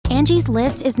Angie's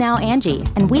List is now Angie,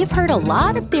 and we've heard a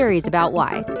lot of theories about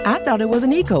why. I thought it was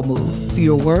an eco move.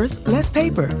 Fewer words, less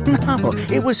paper. No,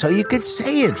 it was so you could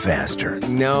say it faster.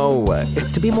 No,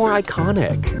 it's to be more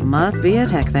iconic. Must be a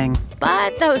tech thing.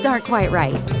 But those aren't quite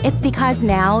right. It's because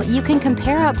now you can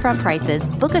compare upfront prices,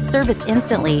 book a service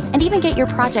instantly, and even get your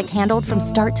project handled from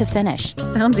start to finish.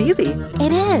 Sounds easy.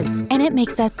 It is, and it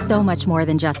makes us so much more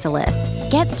than just a list.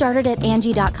 Get started at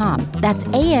Angie.com. That's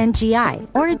ANGI,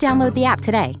 or download the app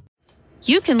today.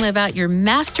 You can live out your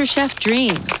MasterChef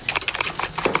dreams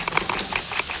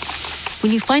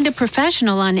when you find a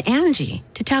professional on Angie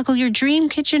to tackle your dream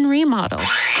kitchen remodel.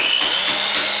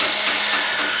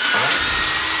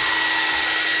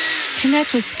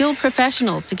 Connect with skilled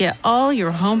professionals to get all your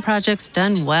home projects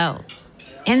done well.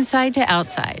 Inside to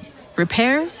outside,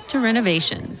 repairs to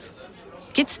renovations.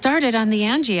 Get started on the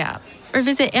Angie app or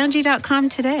visit Angie.com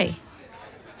today.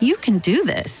 You can do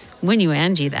this when you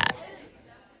Angie that.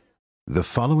 The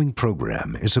following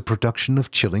program is a production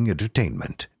of Chilling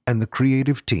Entertainment and the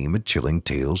creative team at Chilling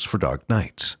Tales for Dark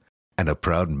Nights, and a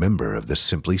proud member of the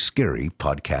Simply Scary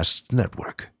Podcasts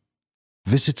Network.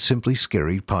 Visit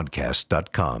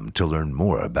simplyscarypodcast.com to learn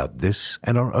more about this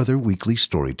and our other weekly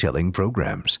storytelling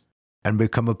programs, and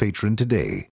become a patron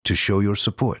today to show your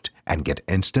support and get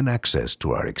instant access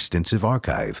to our extensive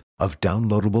archive of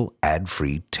downloadable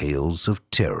ad-free tales of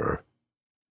terror.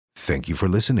 Thank you for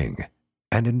listening,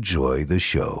 and enjoy the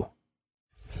show.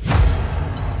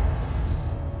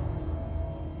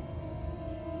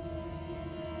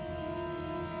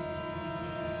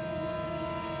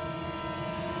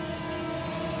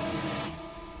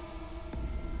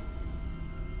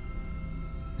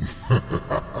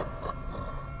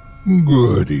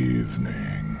 Good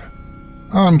evening.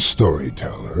 I'm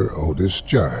storyteller Otis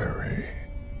Gyrie,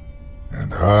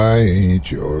 and I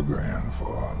ain't your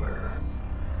grandfather.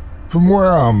 From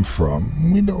where I'm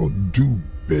from, we don't do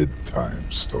bedtime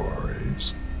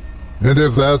stories. And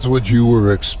if that's what you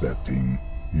were expecting,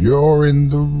 you're in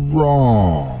the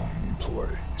wrong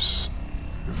place.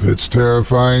 If it's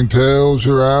terrifying tales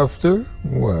you're after,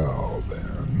 well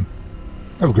then,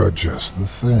 I've got just the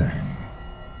thing.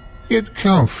 Get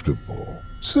comfortable,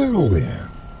 settle in,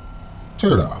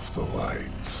 turn off the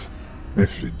lights,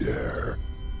 if you dare.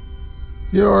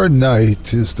 Your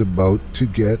night is about to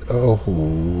get a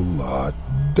whole lot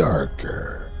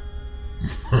darker.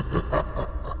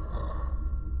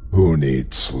 Who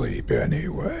needs sleep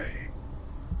anyway?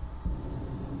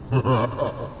 Ha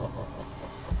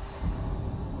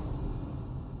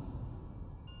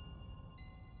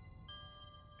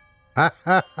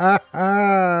ha ha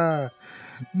ha!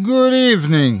 Good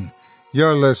evening.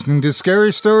 You're listening to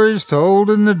Scary Stories Told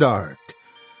in the Dark.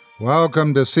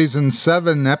 Welcome to Season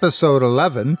 7, Episode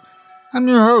 11. I'm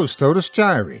your host, Otis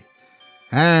Gyrie.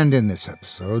 And in this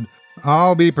episode,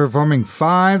 I'll be performing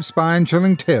 5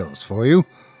 spine-chilling tales for you,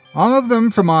 all of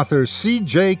them from author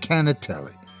C.J.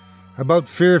 Canatelli, about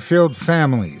fear-filled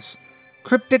families,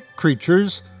 cryptic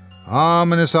creatures,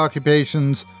 ominous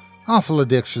occupations, awful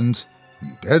addictions,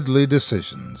 and deadly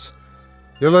decisions.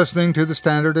 You're listening to the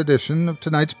standard edition of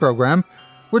tonight's program,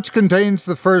 which contains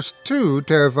the first 2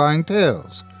 terrifying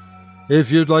tales. If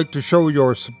you'd like to show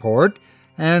your support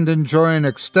and enjoy an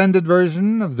extended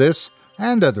version of this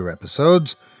and other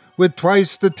episodes with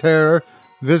twice the terror,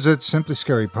 visit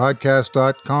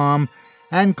simplyscarypodcast.com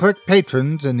and click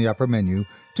Patrons in the upper menu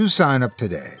to sign up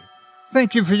today.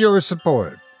 Thank you for your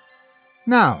support.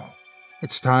 Now,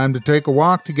 it's time to take a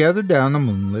walk together down the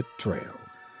moonlit trail.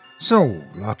 So,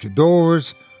 lock your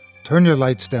doors, turn your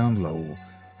lights down low,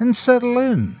 and settle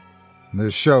in.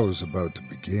 The show's about to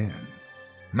begin.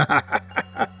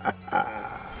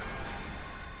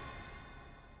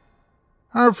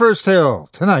 Our first tale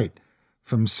tonight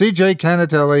from C.J.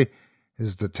 Canatelli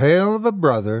is the tale of a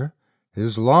brother,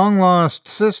 his long-lost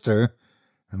sister,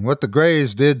 and what the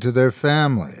Greys did to their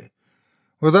family.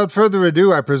 Without further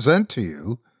ado, I present to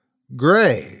you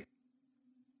Grey.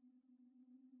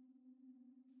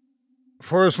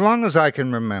 For as long as I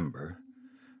can remember,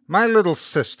 my little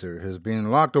sister has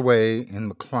been locked away in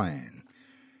McLean.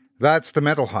 That's the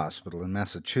mental hospital in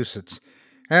Massachusetts,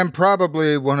 and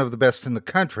probably one of the best in the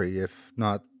country, if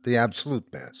not the absolute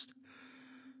best.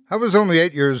 I was only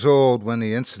 8 years old when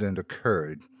the incident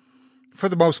occurred. For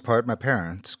the most part, my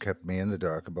parents kept me in the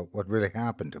dark about what really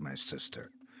happened to my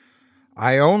sister.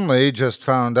 I only just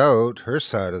found out her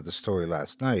side of the story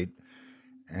last night,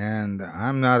 and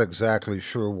I'm not exactly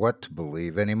sure what to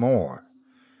believe anymore.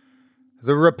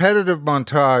 The repetitive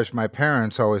montage my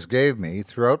parents always gave me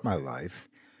throughout my life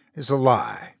is a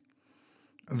lie.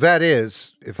 That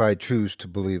is, if I choose to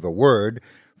believe a word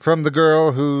from the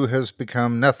girl who has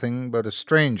become nothing but a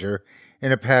stranger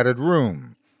in a padded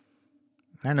room.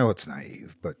 I know it's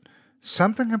naive, but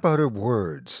something about her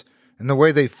words and the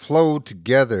way they flowed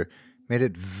together made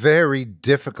it very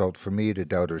difficult for me to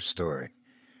doubt her story.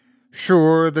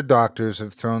 Sure, the doctors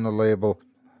have thrown the label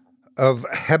of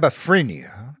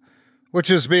hebephrenia, which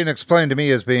is being explained to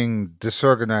me as being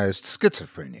disorganized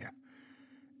schizophrenia.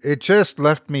 It just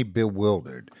left me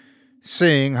bewildered,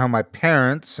 seeing how my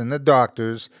parents and the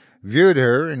doctors viewed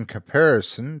her in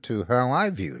comparison to how I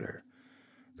viewed her.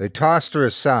 They tossed her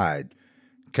aside,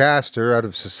 cast her out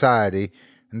of society,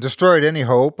 and destroyed any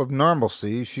hope of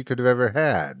normalcy she could have ever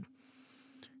had.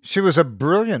 She was a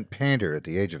brilliant painter at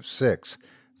the age of 6,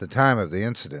 the time of the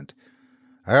incident.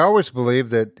 I always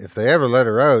believed that if they ever let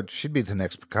her out, she'd be the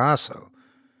next Picasso.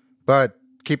 But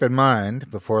keep in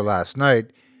mind, before last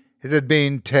night, it had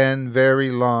been 10 very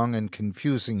long and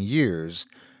confusing years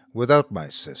without my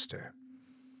sister.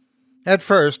 At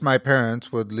first, my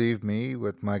parents would leave me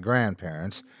with my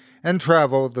grandparents and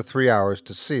travel the 3 hours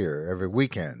to see her every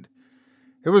weekend.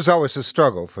 It was always a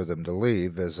struggle for them to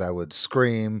leave, as I would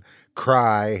scream,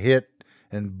 cry, hit,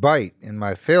 and bite in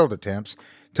my failed attempts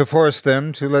to force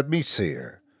them to let me see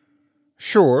her.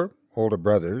 Sure, older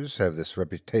brothers have this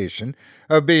reputation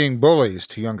of being bullies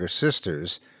to younger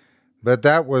sisters, but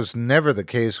that was never the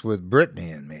case with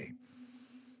Brittany and me.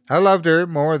 I loved her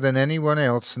more than anyone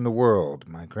else in the world,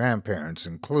 my grandparents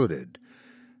included.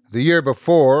 The year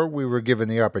before, we were given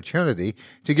the opportunity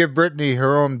to give Brittany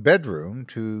her own bedroom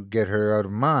to get her out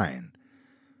of mine.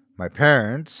 My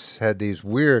parents had these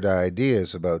weird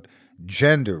ideas about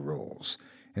gender roles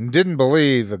and didn't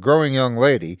believe a growing young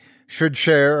lady should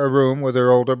share a room with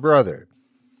her older brother.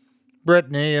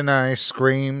 Brittany and I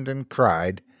screamed and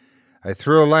cried. I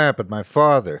threw a lamp at my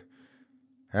father.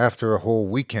 After a whole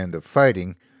weekend of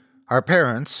fighting, our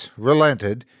parents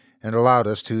relented and allowed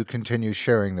us to continue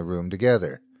sharing the room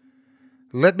together.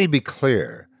 Let me be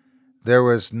clear, there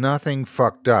was nothing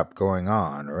fucked up going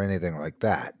on or anything like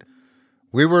that.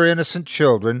 We were innocent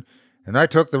children, and I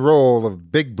took the role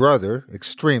of big brother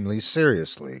extremely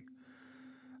seriously.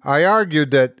 I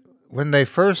argued that when they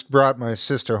first brought my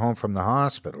sister home from the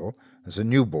hospital as a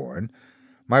newborn,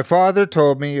 my father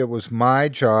told me it was my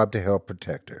job to help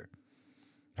protect her.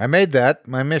 I made that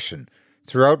my mission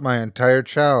throughout my entire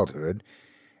childhood,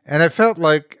 and I felt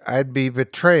like I'd be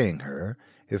betraying her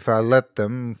if I let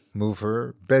them move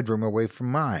her bedroom away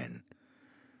from mine.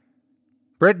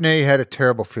 Brittany had a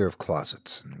terrible fear of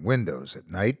closets and windows at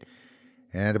night,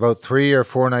 and about 3 or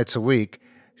 4 nights a week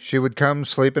she would come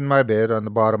sleep in my bed on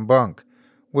the bottom bunk,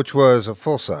 which was a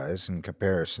full size in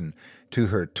comparison to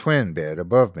her twin bed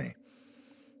above me.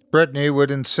 Brittany would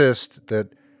insist that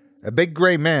a big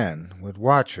gray man would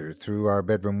watch her through our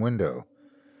bedroom window.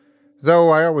 Though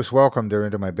I always welcomed her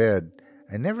into my bed,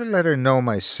 I never let her know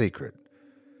my secret.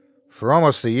 For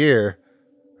almost a year,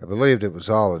 I believed it was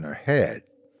all in her head.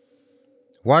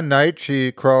 One night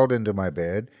she crawled into my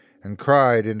bed and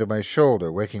cried into my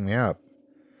shoulder, waking me up.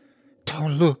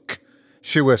 "Don't look,"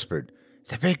 she whispered.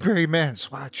 "The big gray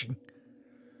man's watching."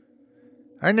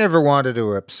 I never wanted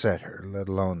to upset her, let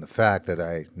alone the fact that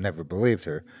I never believed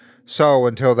her, so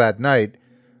until that night,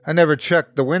 I never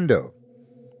checked the window.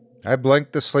 I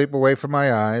blinked the sleep away from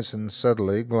my eyes and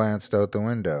suddenly glanced out the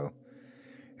window.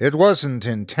 It wasn't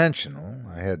intentional.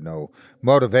 I had no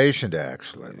motivation to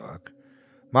actually look.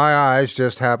 My eyes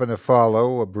just happened to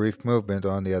follow a brief movement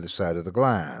on the other side of the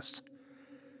glass.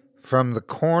 From the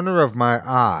corner of my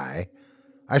eye,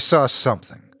 I saw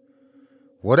something.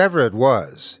 Whatever it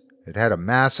was, it had a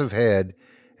massive head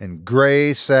and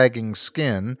gray, sagging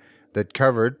skin that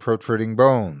covered protruding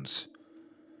bones.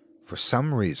 For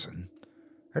some reason,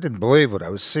 I didn't believe what I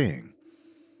was seeing.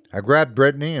 I grabbed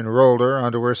Brittany and rolled her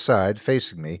onto her side,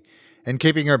 facing me, and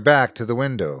keeping her back to the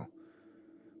window.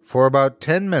 For about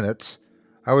 10 minutes,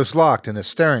 I was locked in a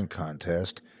staring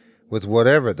contest with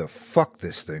whatever the fuck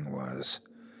this thing was.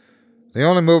 The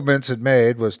only movements it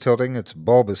made was tilting its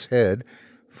bulbous head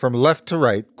from left to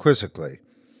right quizzically.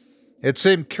 It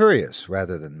seemed curious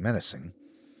rather than menacing.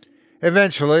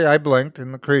 Eventually, I blinked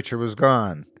and the creature was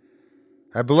gone.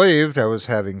 I believed I was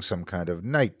having some kind of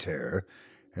night terror,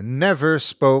 and never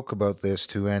spoke about this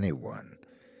to anyone.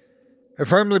 I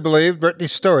firmly believed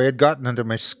Brittany's story had gotten under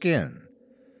my skin.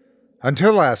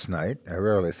 Until last night, I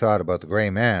rarely thought about the gray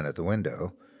man at the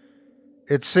window.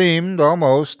 It seemed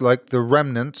almost like the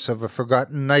remnants of a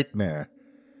forgotten nightmare.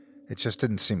 It just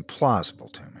didn't seem plausible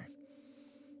to me.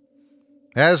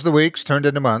 As the weeks turned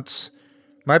into months,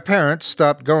 my parents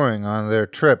stopped going on their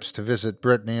trips to visit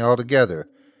Brittany altogether.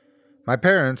 My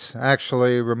parents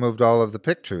actually removed all of the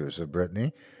pictures of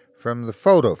Brittany from the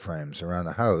photo frames around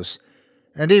the house,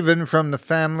 and even from the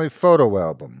family photo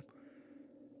album.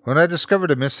 When I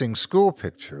discovered a missing school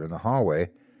picture in the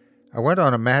hallway, I went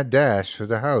on a mad dash through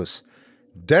the house,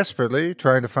 desperately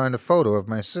trying to find a photo of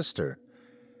my sister.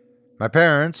 My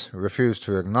parents refused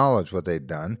to acknowledge what they'd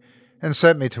done and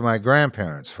sent me to my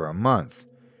grandparents for a month.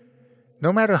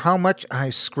 No matter how much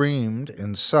I screamed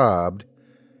and sobbed,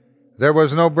 there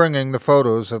was no bringing the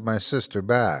photos of my sister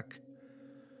back.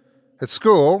 At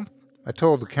school, I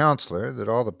told the counselor that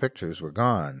all the pictures were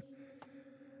gone.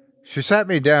 She sat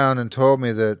me down and told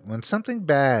me that when something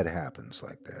bad happens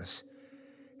like this,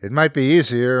 it might be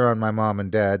easier on my mom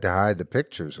and dad to hide the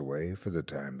pictures away for the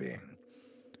time being.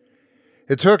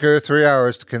 It took her 3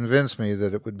 hours to convince me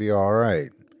that it would be all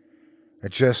right. I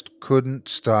just couldn't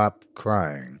stop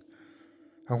crying.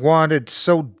 I wanted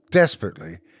so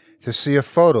desperately to see a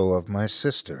photo of my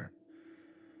sister.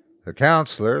 The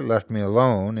counselor left me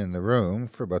alone in the room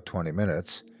for about 20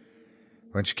 minutes.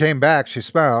 When she came back, she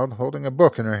smiled, holding a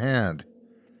book in her hand.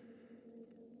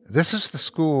 "This is the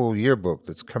school yearbook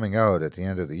that's coming out at the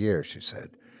end of the year," she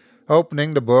said,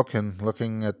 opening the book and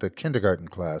looking at the kindergarten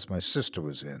class my sister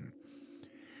was in.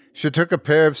 She took a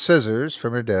pair of scissors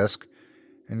from her desk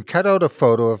and cut out a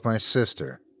photo of my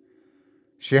sister.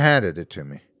 She handed it to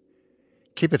me.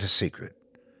 "Keep it a secret.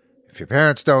 If your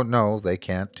parents don't know, they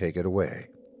can't take it away."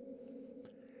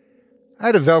 I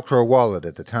had a Velcro wallet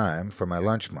at the time for my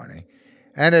lunch money,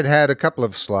 and it had a couple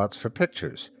of slots for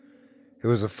pictures. It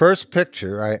was the first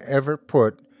picture I ever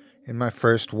put in my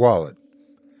first wallet.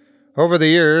 Over the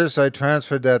years, I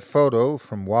transferred that photo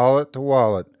from wallet to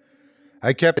wallet.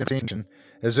 I kept it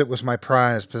as it was my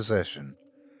prized possession.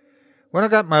 When I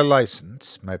got my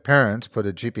license, my parents put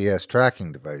a GPS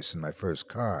tracking device in my first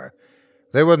car.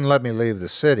 They wouldn't let me leave the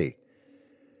city.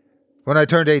 When I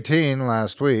turned 18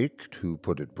 last week, to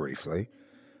put it briefly,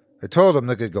 I told them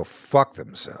they could go fuck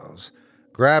themselves,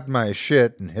 grabbed my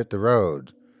shit, and hit the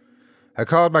road. I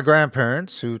called my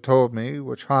grandparents, who told me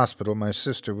which hospital my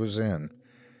sister was in.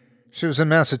 She was in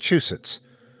Massachusetts.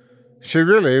 She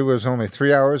really was only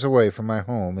 3 hours away from my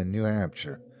home in New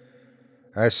Hampshire.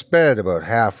 I sped about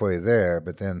halfway there,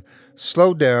 but then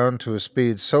slowed down to a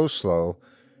speed so slow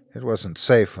it wasn't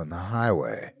safe on the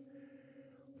highway.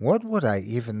 What would I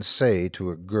even say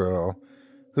to a girl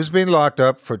who's been locked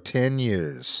up for 10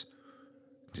 years?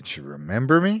 Did she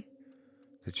remember me?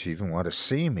 Did she even want to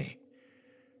see me?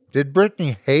 Did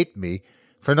Brittany hate me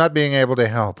for not being able to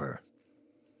help her?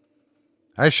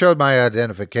 I showed my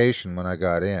identification when I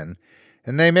got in,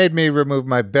 and they made me remove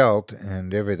my belt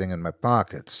and everything in my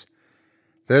pockets.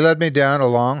 They led me down a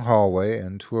long hallway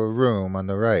and to a room on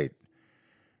the right.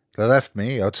 They left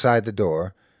me outside the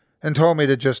door and told me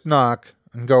to just knock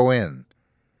and go in.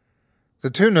 The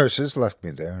 2 nurses left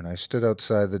me there, and I stood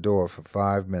outside the door for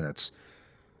 5 minutes,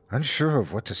 unsure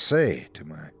of what to say to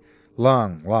my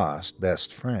long-lost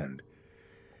best friend.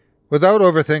 Without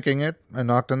overthinking it, I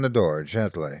knocked on the door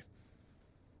gently.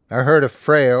 I heard a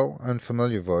frail,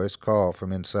 unfamiliar voice call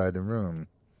from inside the room.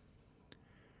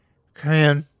 "Come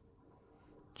in,"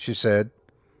 she said.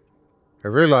 I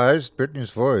realized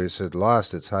Brittany's voice had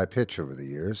lost its high pitch over the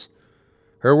years.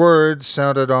 Her words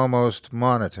sounded almost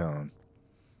monotone.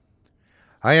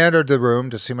 I entered the room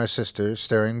to see my sister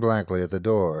staring blankly at the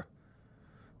door.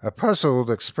 A puzzled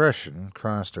expression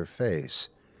crossed her face.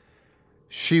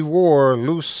 She wore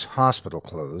loose hospital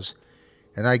clothes,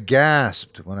 and I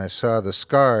gasped when I saw the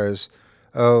scars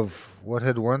of what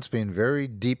had once been very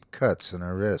deep cuts in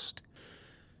her wrist.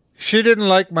 She didn't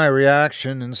like my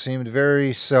reaction and seemed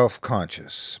very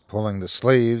self-conscious, pulling the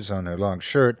sleeves on her long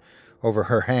shirt over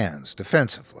her hands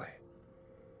defensively.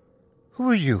 "Who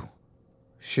are you?"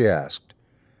 she asked.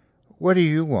 "What do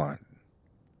you want?"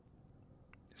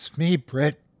 "It's me,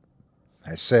 Britt,"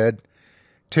 I said,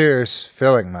 tears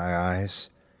filling my eyes.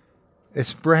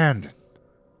 "It's Brandon."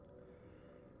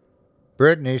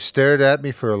 Brittany stared at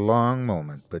me for a long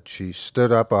moment, but she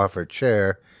stood up off her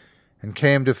chair and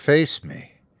came to face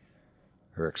me.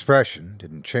 Her expression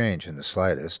didn't change in the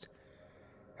slightest.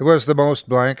 It was the most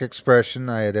blank expression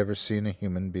I had ever seen a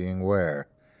human being wear.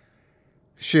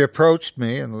 She approached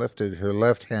me and lifted her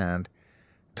left hand,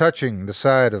 touching the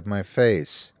side of my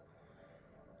face.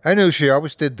 I knew she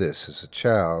always did this as a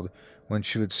child when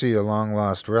she would see a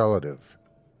long-lost relative.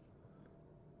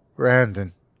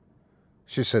 "Brandon,"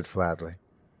 she said flatly,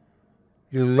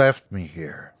 "you left me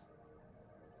here."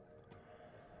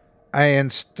 I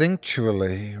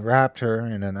instinctually wrapped her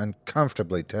in an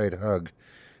uncomfortably tight hug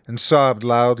and sobbed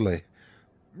loudly.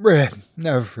 "Britt,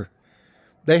 never.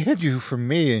 They hid you from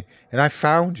me, and I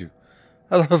found you.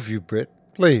 I love you, Britt.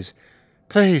 Please,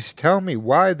 please tell me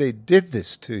why they did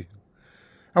this to you.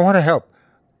 I want to help.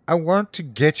 I want to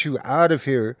get you out of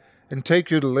here and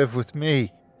take you to live with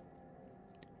me."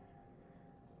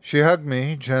 She hugged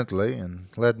me gently and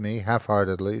led me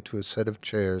half-heartedly to a set of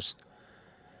chairs.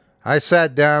 I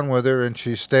sat down with her and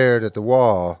she stared at the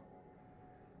wall.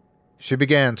 She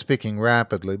began speaking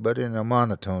rapidly, but in a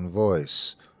monotone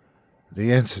voice.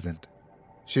 "The incident,"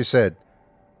 she said.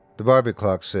 "The Barbie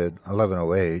clock said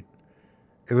 11:08.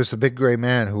 It was the big gray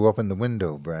man who opened the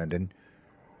window, Brandon.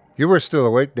 You were still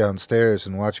awake downstairs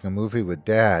and watching a movie with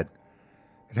Dad.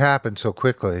 It happened so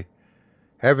quickly.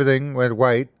 Everything went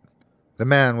white. The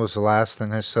man was the last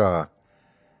thing I saw.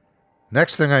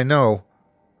 Next thing I know,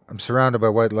 I'm surrounded by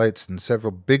white lights and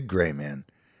several big gray men.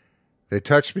 They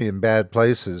touched me in bad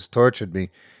places, tortured me,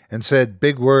 and said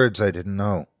big words I didn't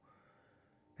know.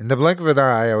 In the blink of an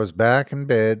eye, I was back in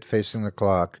bed, facing the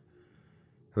clock.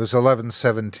 It was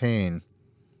 11:17.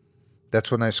 That's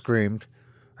when I screamed.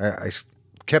 I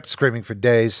kept screaming for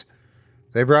days.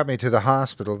 They brought me to the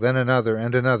hospital, then another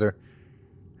and another.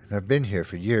 And I've been here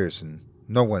for years, and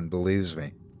no one believes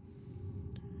me."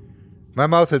 My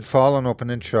mouth had fallen open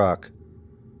in shock.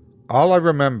 All I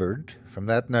remembered from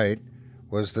that night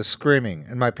was the screaming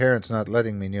and my parents not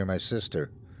letting me near my sister.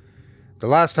 The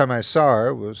last time I saw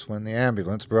her was when the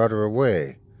ambulance brought her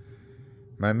away.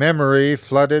 My memory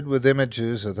flooded with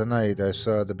images of the night I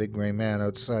saw the big gray man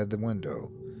outside the window.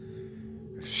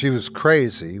 If she was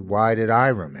crazy, why did I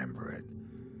remember it?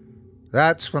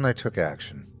 That's when I took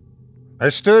action. I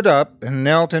stood up and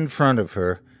knelt in front of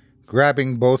her,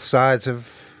 grabbing both sides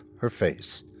of her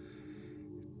face.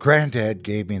 "Granddad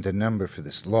gave me the number for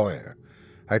this lawyer,"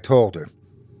 I told her.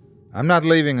 "I'm not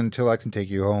leaving until I can take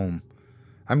you home.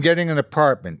 I'm getting an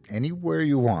apartment anywhere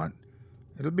you want.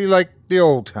 It'll be like the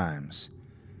old times.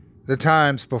 The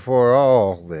times before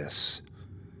all this.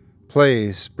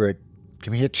 Please, Britt,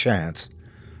 give me a chance.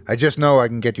 I just know I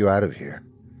can get you out of here."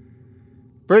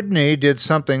 Brittany did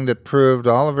something that proved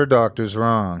all of her doctors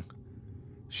wrong.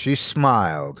 She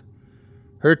smiled.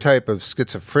 Her type of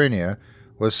schizophrenia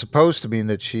was supposed to mean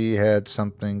that she had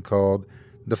something called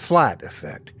the flat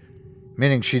effect,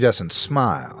 meaning she doesn't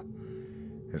smile.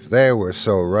 If they were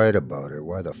so right about her,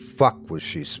 why the fuck was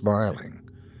she smiling?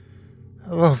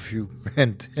 "I love you,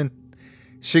 Benton."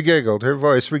 She giggled, her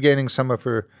voice regaining some of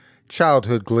her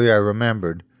childhood glee I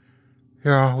remembered.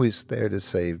 "You're always there to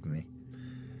save me."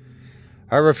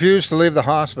 I refused to leave the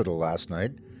hospital last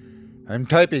night. I'm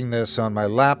typing this on my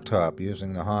laptop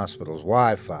using the hospital's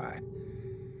Wi-Fi.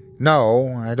 No,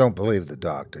 I don't believe the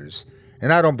doctors,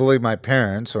 and I don't believe my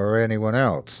parents or anyone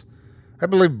else. I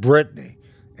believe Brittany,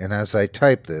 and as I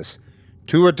type this,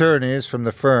 2 attorneys from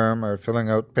the firm are filling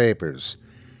out papers.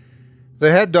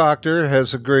 The head doctor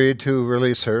has agreed to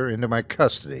release her into my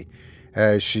custody,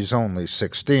 as she's only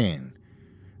 16.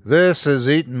 This has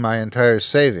eaten my entire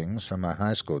savings from my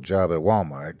high school job at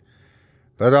Walmart,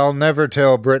 but I'll never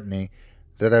tell Brittany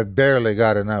that I've barely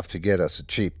got enough to get us a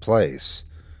cheap place.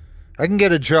 I can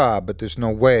get a job, but there's no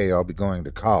way I'll be going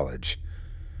to college.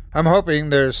 I'm hoping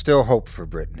there's still hope for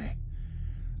Brittany.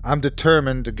 I'm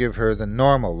determined to give her the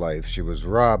normal life she was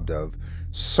robbed of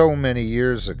so many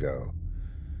years ago.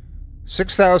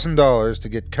 $6,000 to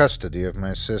get custody of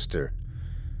my sister.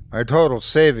 My total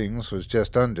savings was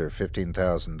just under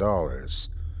 $15,000.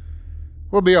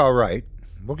 We'll be all right.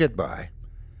 We'll get by.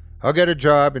 I'll get a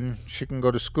job and she can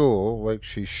go to school like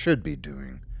she should be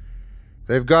doing.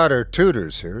 They've got her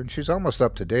tutors here and she's almost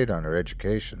up to date on her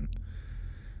education.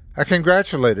 I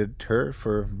congratulated her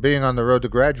for being on the road to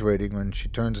graduating when she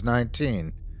turns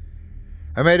 19.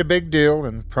 I made a big deal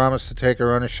and promised to take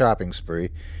her on a shopping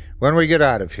spree when we get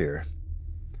out of here.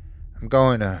 I'm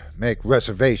going to make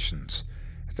reservations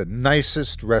at the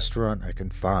nicest restaurant I can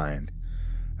find.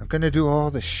 I'm going to do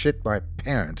all the shit my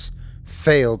parents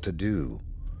failed to do.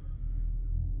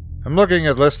 I'm looking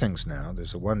at listings now.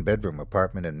 There's a 1-bedroom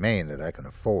apartment in Maine that I can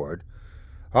afford.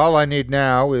 All I need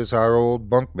now is our old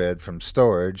bunk bed from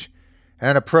storage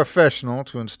and a professional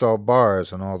to install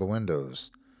bars on all the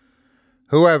windows.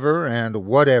 Whoever and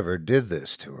whatever did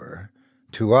this to her,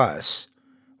 to us,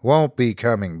 won't be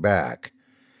coming back.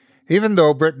 Even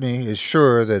though Brittany is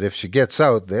sure that if she gets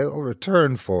out, they'll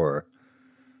return for her.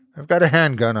 I've got a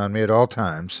handgun on me at all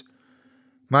times.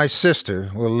 My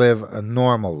sister will live a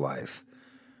normal life,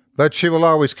 but she will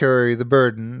always carry the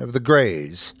burden of the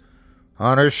Greys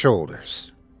on her shoulders.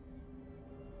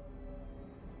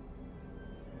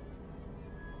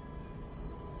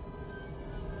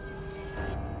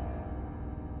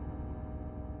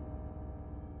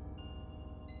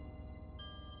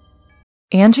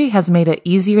 Angie has made it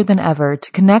easier than ever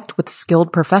to connect with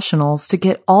skilled professionals to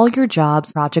get all your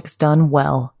jobs projects done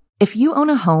well. If you own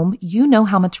a home, you know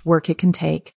how much work it can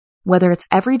take, whether it's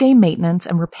everyday maintenance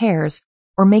and repairs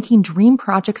or making dream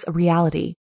projects a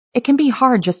reality. It can be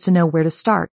hard just to know where to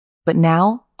start, but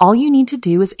now All you need to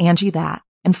do is Angie that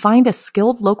and find a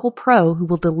skilled local pro who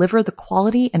will deliver the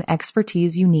quality and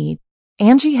expertise you need.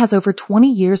 Angie has over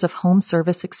 20 years of home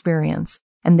service experience,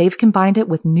 and they've combined it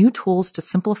with new tools to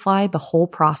simplify the whole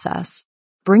process.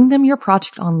 Bring them your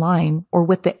project online or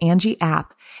with the Angie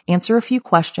app, answer a few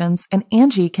questions, and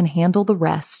Angie can handle the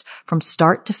rest from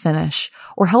start to finish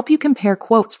or help you compare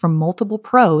quotes from multiple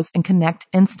pros and connect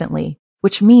instantly,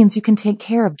 which means you can take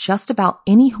care of just about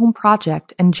any home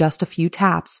project in just a few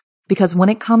taps. Because when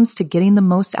it comes to getting the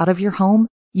most out of your home,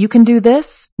 you can do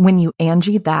this when you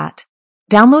Angie that.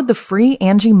 Download the free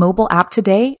Angie mobile app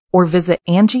today or visit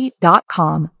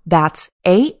Angie.com. That's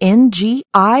ANGI.com.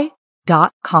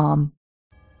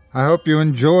 I hope you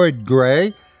enjoyed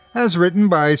Gray, as written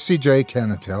by C.J.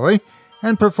 Canatelli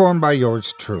and performed by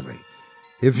yours truly.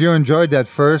 If you enjoyed that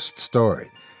first story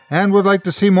and would like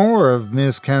to see more of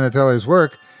Miss Canatelli's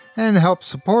work and help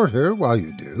support her while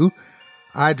you do,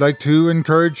 I'd like to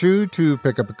encourage you to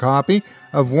pick up a copy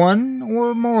of one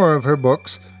or more of her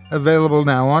books available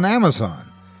now on Amazon.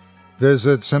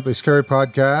 Visit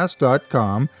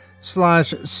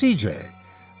simplyscarypodcast.com/CJ.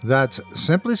 That's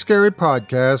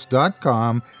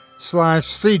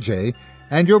simplyscarypodcast.com/CJ,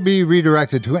 and you'll be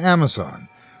redirected to Amazon,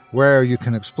 where you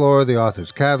can explore the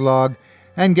author's catalog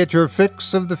and get your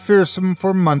fix of the fearsome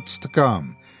for months to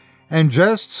come. And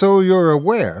just so you're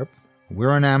aware,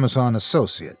 we're an Amazon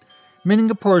associate, meaning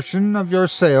a portion of your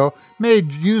sale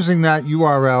made using that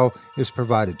URL is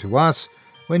provided to us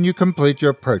when you complete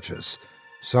your purchase,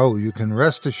 so you can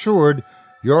rest assured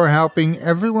you're helping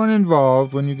everyone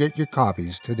involved when you get your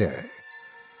copies today.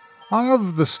 All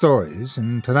of the stories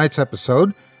in tonight's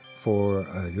episode, for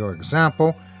your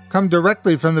example, come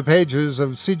directly from the pages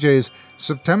of CJ's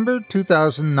September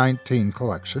 2019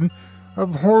 collection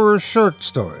of horror short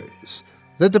stories,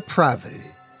 The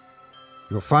Depravity.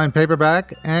 You'll find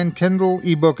paperback and Kindle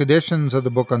ebook editions of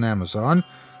the book on Amazon,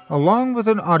 along with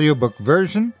an audiobook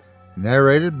version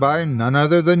narrated by none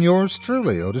other than yours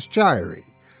truly, Otis Gyrie.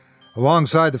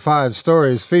 Alongside the 5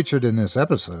 stories featured in this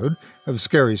episode of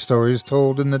Scary Stories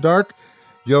Told in the Dark,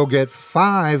 you'll get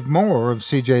 5 more of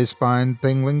CJ's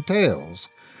spine-tingling tales,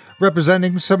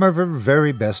 representing some of her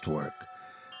very best work.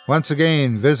 Once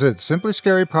again, visit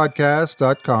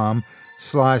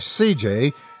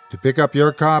simplyscarypodcast.com/CJ to pick up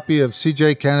your copy of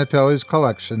CJ Canatelli's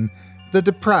collection, The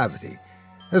Depravity,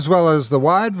 as well as the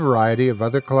wide variety of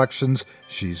other collections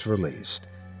she's released.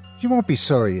 You won't be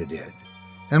sorry you did.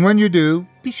 And when you do,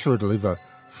 be sure to leave a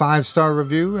 5-star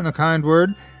review and a kind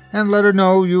word, and let her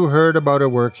know you heard about her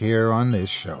work here on this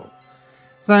show.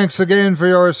 Thanks again for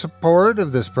your support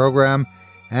of this program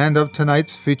and of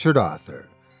tonight's featured author.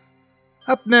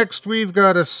 Up next, we've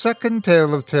got a second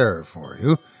tale of terror for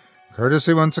you,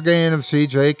 courtesy once again of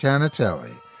C.J.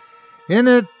 Canatelli. In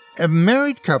it, a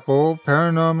married couple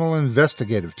paranormal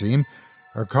investigative team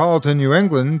are called to New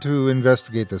England to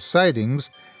investigate the sightings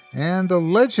and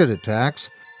alleged attacks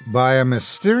by a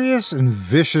mysterious and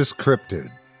vicious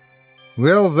cryptid.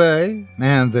 Will they,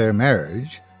 and their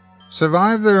marriage,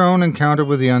 survive their own encounter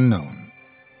with the unknown?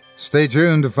 Stay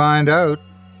tuned to find out.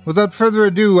 Without further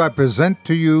ado, I present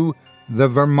to you The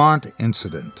Vermont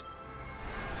Incident.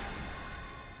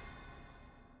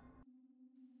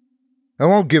 I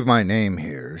won't give my name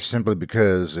here, simply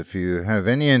because if you have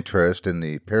any interest in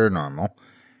the paranormal,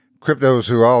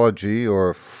 cryptozoology,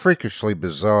 or freakishly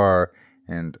bizarre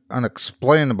and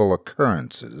unexplainable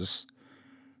occurrences,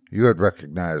 you would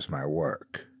recognize my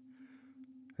work.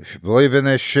 If you believe in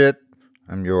this shit,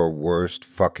 I'm your worst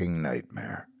fucking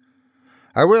nightmare.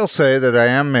 I will say that I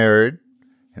am married,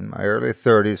 in my early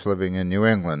 30s, living in New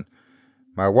England.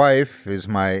 My wife is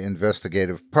my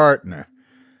investigative partner.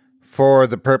 For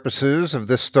the purposes of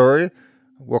this story,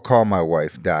 we'll call my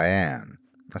wife Diane.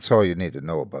 That's all you need to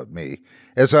know about me,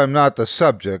 as I'm not the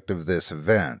subject of this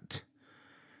event.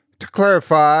 To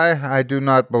clarify, I do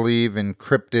not believe in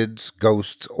cryptids,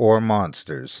 ghosts, or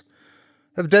monsters.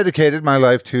 I've dedicated my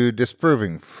life to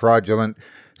disproving fraudulent,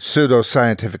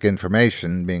 pseudoscientific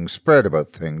information being spread about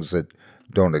things that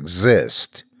don't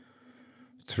exist.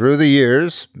 Through the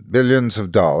years, billions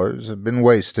of dollars have been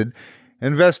wasted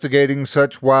investigating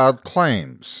such wild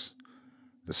claims.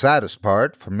 The saddest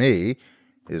part, for me,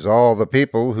 is all the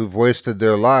people who've wasted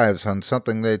their lives on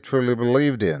something they truly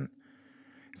believed in.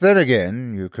 Then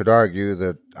again, you could argue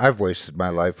that I've wasted my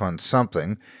life on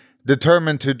something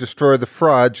determined to destroy the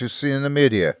frauds you see in the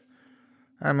media.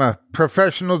 I'm a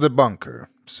professional debunker,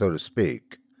 so to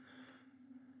speak.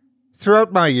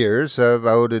 Throughout my years, I've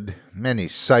outed many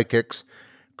psychics,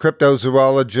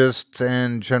 cryptozoologists,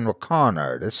 and general con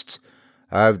artists.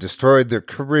 I've destroyed their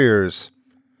careers.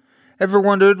 Ever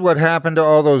wondered what happened to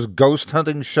all those ghost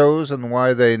hunting shows and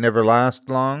why they never last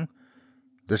long?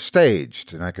 They're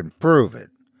staged, and I can prove it.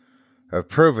 I've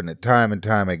proven it time and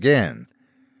time again.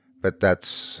 But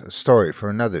that's a story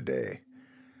for another day.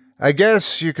 I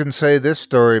guess you can say this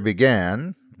story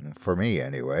began, for me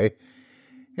anyway,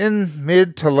 in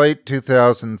mid to late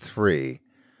 2003.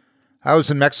 I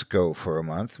was in Mexico for a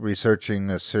month,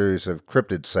 researching a series of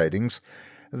cryptid sightings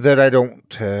that I don't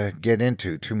get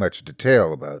into too much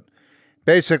detail about.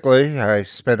 Basically, I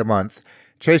spent a month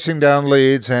chasing down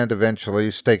leads and eventually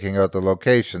staking out the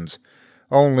locations,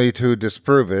 only to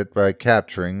disprove it by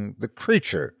capturing the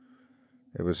creature.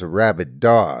 It was a rabid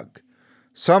dog.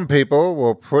 Some people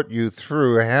will put you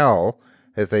through hell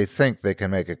if they think they can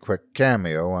make a quick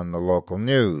cameo on the local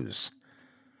news.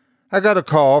 I got a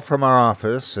call from our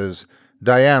office as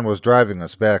Diane was driving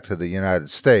us back to the United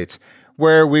States,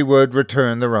 where we would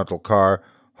return the rental car,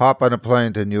 hop on a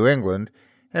plane to New England,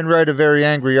 and write a very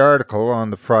angry article on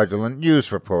the fraudulent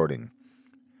news reporting.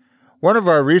 One of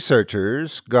our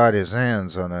researchers got his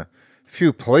hands on a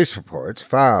few police reports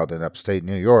filed in upstate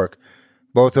New York,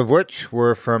 both of which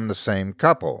were from the same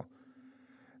couple.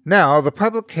 Now, the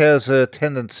public has a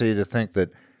tendency to think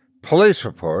that police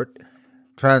report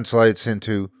translates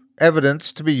into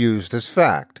evidence to be used as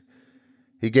fact.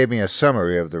 He gave me a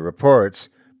summary of the reports,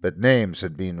 but names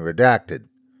had been redacted.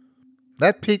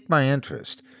 That piqued my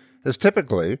interest, as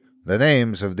typically the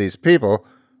names of these people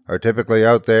are typically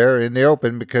out there in the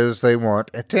open because they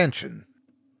want attention.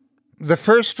 The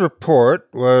first report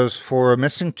was for a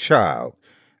missing child,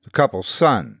 the couple's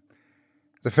son.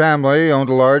 The family owned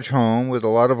a large home with a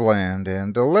lot of land,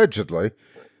 and allegedly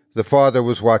the father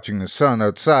was watching the son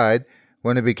outside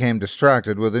when he became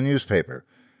distracted with a newspaper.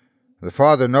 The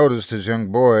father noticed his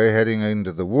young boy heading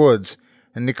into the woods,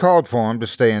 and he called for him to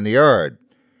stay in the yard.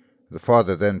 The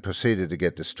father then proceeded to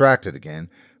get distracted again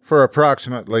for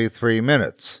approximately 3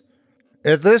 minutes.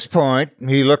 At this point,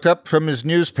 he looked up from his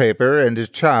newspaper and his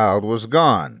child was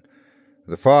gone.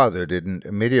 The father didn't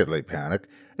immediately panic,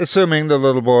 assuming the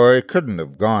little boy couldn't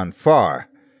have gone far.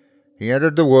 He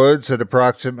entered the woods at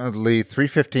approximately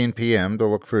 3:15 p.m. to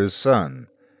look for his son.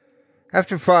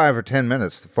 After 5 or 10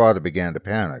 minutes, the father began to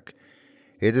panic.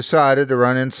 He decided to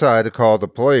run inside to call the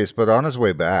police, but on his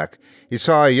way back, he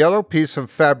saw a yellow piece of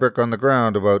fabric on the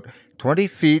ground about 20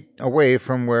 feet away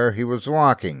from where he was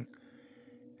walking.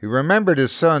 He remembered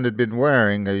his son had been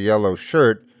wearing a yellow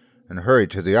shirt and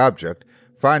hurried to the object,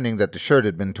 finding that the shirt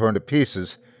had been torn to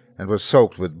pieces and was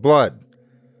soaked with blood.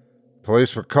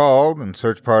 Police were called and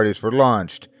search parties were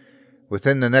launched.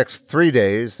 Within the next 3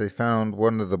 days, they found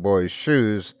one of the boy's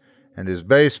shoes and his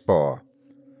baseball.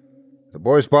 The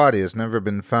boy's body has never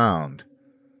been found.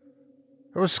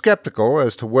 I was skeptical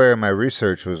as to where my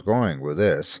research was going with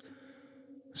this.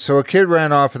 So a kid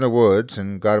ran off in the woods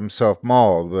and got himself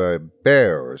mauled by a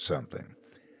bear or something.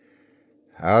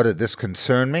 How did this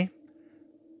concern me?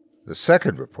 The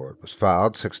second report was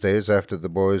filed 6 days after the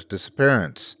boy's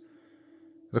disappearance.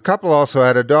 The couple also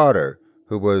had a daughter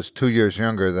who was 2 years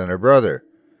younger than her brother.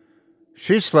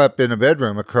 She slept in a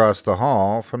bedroom across the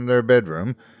hall from their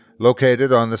bedroom,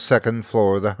 located on the second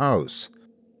floor of the house.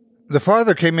 The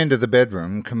father came into the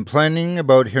bedroom complaining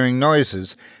about hearing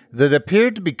noises that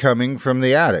appeared to be coming from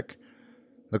the attic.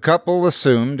 The couple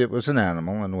assumed it was an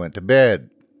animal and went to bed.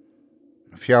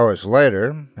 A few hours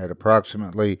later, at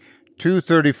approximately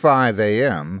 2:35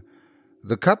 a.m.,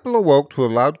 the couple awoke to a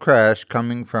loud crash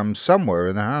coming from somewhere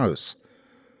in the house.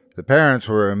 The parents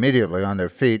were immediately on their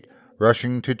feet,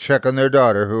 rushing to check on their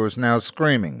daughter, who was now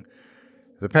screaming.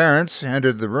 The parents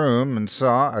entered the room and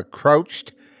saw a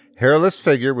crouched, hairless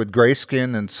figure with gray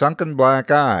skin and sunken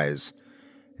black eyes.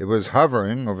 It was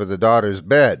hovering over the daughter's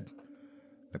bed.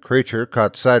 The creature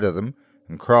caught sight of them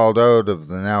and crawled out of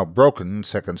the now broken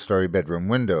second-story bedroom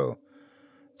window.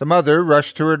 The mother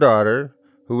rushed to her daughter,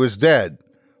 who was dead,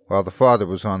 while the father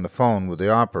was on the phone with the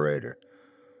operator.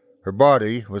 Her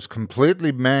body was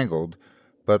completely mangled,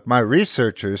 but my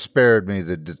researchers spared me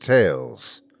the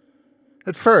details.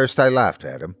 At first, I laughed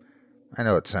at him. I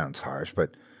know it sounds harsh,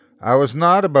 but I was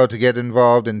not about to get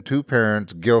involved in two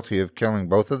parents guilty of killing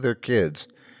both of their kids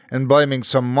and blaming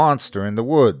some monster in the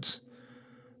woods.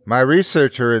 My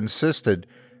researcher insisted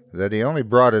that he only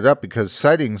brought it up because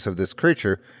sightings of this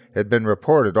creature had been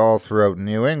reported all throughout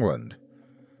New England.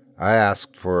 I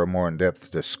asked for a more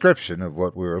in-depth description of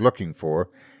what we were looking for,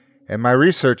 and my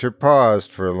researcher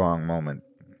paused for a long moment.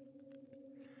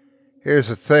 "Here's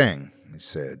the thing," he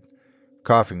said,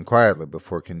 coughing quietly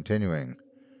before continuing.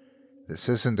 "This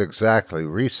isn't exactly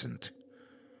recent.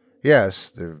 Yes,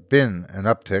 there's been an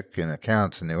uptick in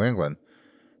accounts in New England,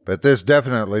 but this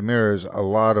definitely mirrors a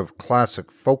lot of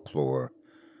classic folklore.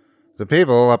 The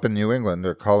people up in New England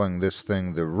are calling this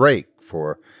thing the rake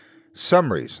for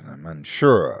some reason I'm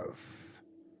unsure of.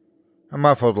 A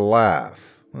muffled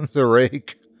laugh. The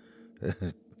rake?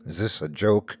 Is this a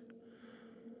joke?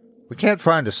 We can't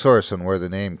find a source on where the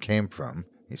name came from,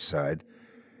 he sighed,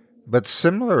 but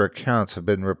similar accounts have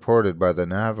been reported by the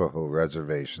Navajo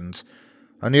reservations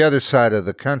on the other side of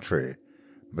the country,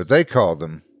 but they call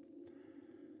them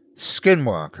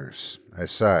skinwalkers. I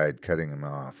sighed, cutting him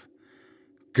off.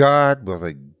 God, will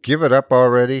they give it up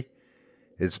already?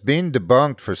 It's been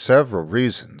debunked for several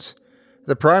reasons.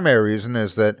 The primary reason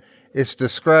is that it's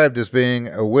described as being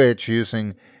a witch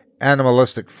using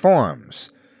animalistic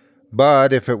forms,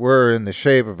 but if it were in the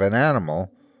shape of an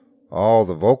animal, all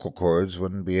the vocal cords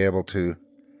wouldn't be able to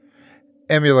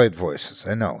emulate voices.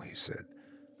 I know, he said,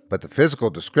 but the physical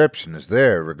description is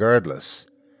there regardless.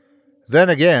 Then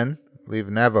again, leave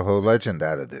Navajo legend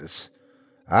out of this.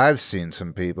 I've seen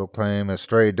some people claim a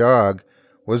stray dog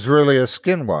was really a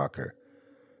skinwalker.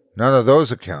 None of those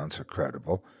accounts are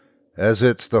credible, as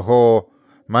it's the whole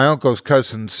my uncle's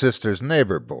cousin's sister's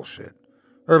neighbor bullshit.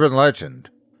 Urban legend.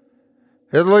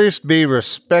 At least be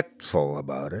respectful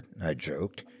about it, I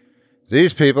joked.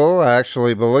 These people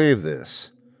actually believe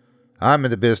this. I'm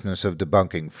in the business of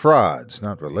debunking frauds,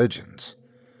 not religions.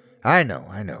 I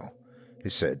know, he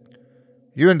said.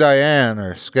 You and Diane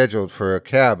are scheduled for a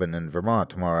cabin in Vermont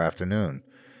tomorrow afternoon.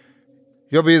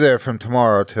 You'll be there from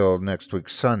tomorrow till next week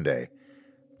Sunday.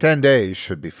 10 days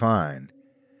should be fine.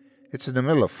 It's in the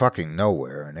middle of fucking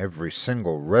nowhere, and every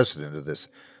single resident of this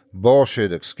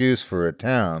bullshit excuse for a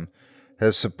town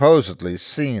has supposedly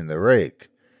seen the rake.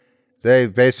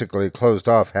 They've basically closed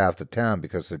off half the town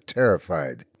because they're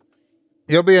terrified.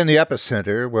 You'll be in the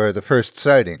epicenter where the first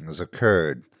sightings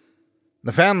occurred.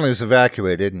 The family's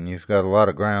evacuated, and you've got a lot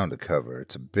of ground to cover.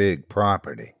 It's a big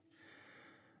property.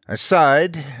 I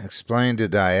sighed, explained to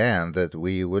Diane that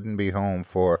we wouldn't be home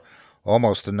for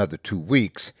almost another 2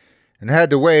 weeks, and had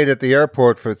to wait at the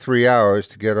airport for 3 hours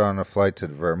to get on a flight to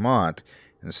Vermont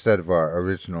instead of our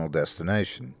original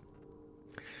destination.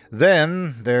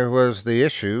 Then there was the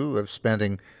issue of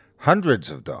spending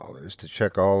hundreds of dollars to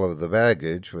check all of the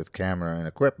baggage with camera and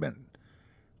equipment.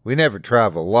 We never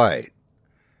travel light.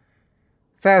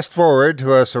 Fast forward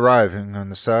to us arriving on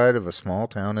the side of a small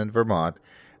town in Vermont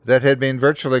that had been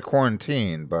virtually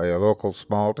quarantined by a local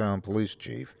small-town police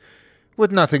chief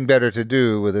with nothing better to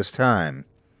do with his time.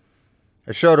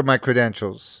 I showed him my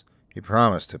credentials. He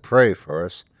promised to pray for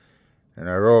us, and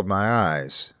I rolled my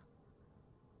eyes.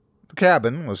 The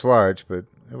cabin was large, but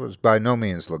it was by no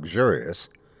means luxurious.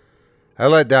 I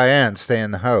let Diane stay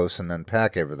in the house and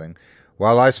unpack everything,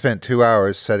 while I spent 2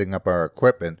 hours setting up our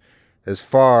equipment as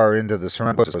far into the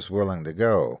surroundings as I was willing to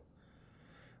go.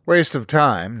 Waste of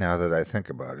time, now that I think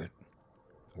about it.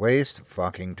 Waste of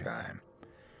fucking time.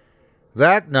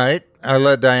 That night, I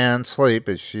let Diane sleep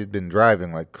as she'd been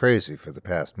driving like crazy for the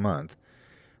past month.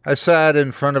 I sat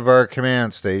in front of our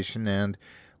command station and,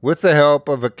 with the help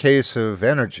of a case of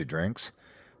energy drinks,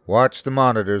 watched the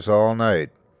monitors all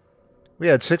night. We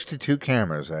had 62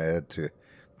 cameras I had to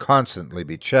constantly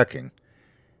be checking.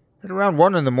 At around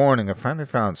 1 in the morning, I finally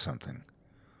found something.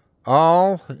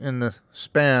 All in the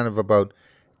span of about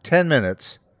 10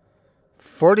 minutes,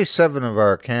 47 of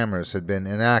our cameras had been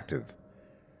inactive.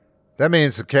 That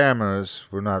means the cameras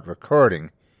were not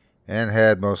recording and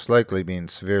had most likely been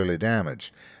severely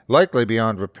damaged, likely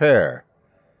beyond repair.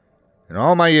 In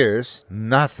all my years,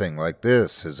 nothing like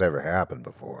this has ever happened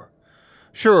before.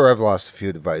 Sure, I've lost a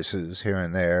few devices here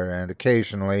and there, and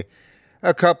occasionally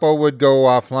a couple would go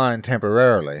offline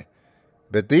temporarily.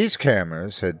 But these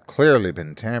cameras had clearly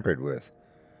been tampered with.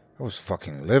 I was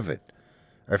fucking livid.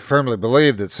 I firmly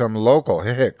believed that some local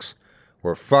hicks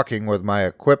were fucking with my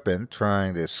equipment,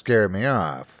 trying to scare me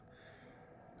off.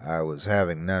 I was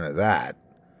having none of that.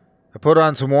 I put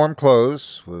on some warm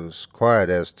clothes, was quiet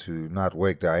as to not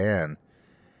wake Diane,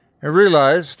 and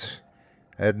realized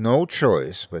I had no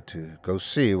choice but to go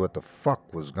see what the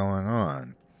fuck was going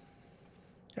on.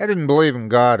 I didn't believe in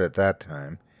God at that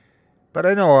time, but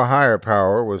I know a higher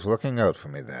power was looking out for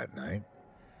me that night.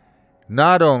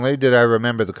 Not only did I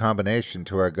remember the combination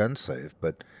to our gun safe,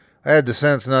 but I had the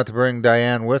sense not to bring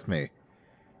Diane with me.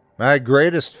 My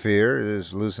greatest fear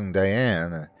is losing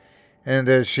Diane, and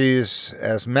as she's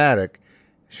asthmatic,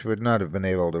 she would not have been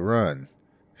able to run.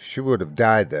 She would have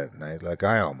died that night like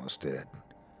I almost did.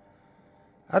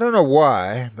 I don't know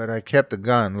why, but I kept the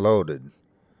gun loaded.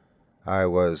 I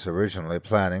was originally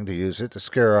planning to use it to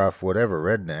scare off whatever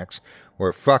rednecks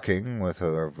were fucking with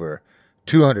over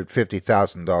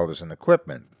 $250,000 in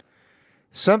equipment.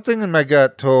 Something in my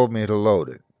gut told me to load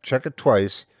it, check it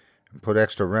twice, and put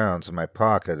extra rounds in my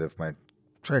pocket if my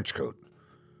trench coat.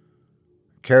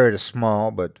 I carried a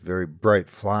small but very bright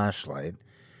flashlight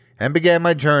and began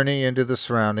my journey into the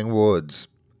surrounding woods.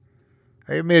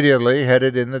 I immediately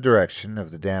headed in the direction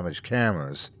of the damaged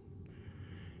cameras.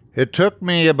 It took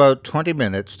me about 20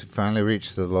 minutes to finally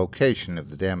reach the location of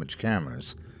the damaged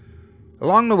cameras.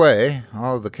 Along the way,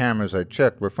 all of the cameras I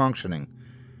checked were functioning.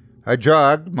 I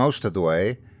jogged most of the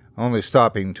way, only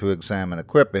stopping to examine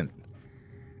equipment.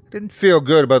 I didn't feel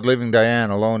good about leaving Diane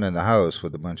alone in the house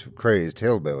with a bunch of crazed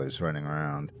hillbillies running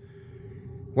around.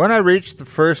 When I reached the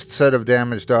first set of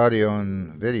damaged audio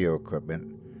and video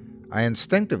equipment, I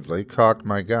instinctively cocked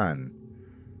my gun.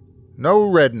 No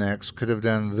rednecks could have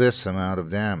done this amount of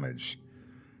damage.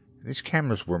 These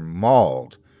cameras were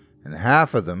mauled, and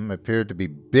half of them appeared to be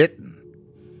bitten.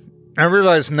 I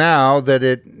realize now that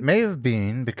it may have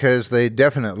been because they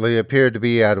definitely appeared to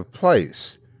be out of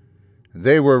place.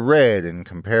 They were red in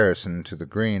comparison to the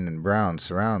green and brown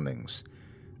surroundings.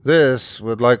 This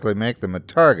would likely make them a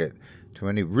target to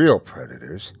any real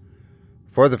predators.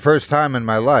 For the first time in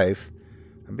my life,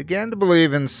 I began to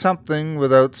believe in something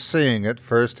without seeing it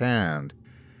firsthand.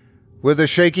 With a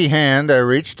shaky hand, I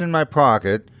reached in my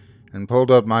pocket and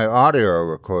pulled out my audio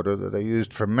recorder that I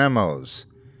used for memos.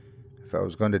 If I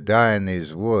was going to die in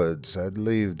these woods, I'd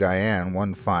leave Diane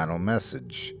one final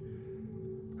message.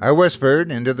 I whispered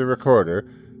into the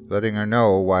recorder, letting her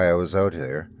know why I was out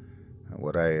here,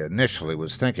 what I initially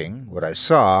was thinking, what I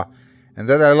saw, and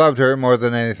that I loved her more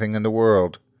than anything in the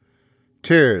world.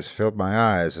 Tears filled my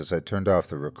eyes as I turned off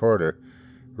the recorder,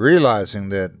 realizing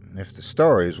that if the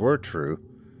stories were true,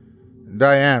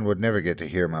 Diane would never get to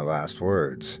hear my last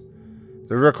words.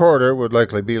 The recorder would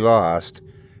likely be lost,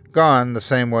 gone the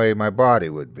same way my body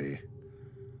would be.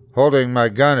 Holding my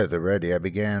gun at the ready, I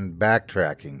began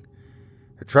backtracking.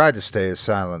 I tried to stay as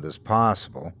silent as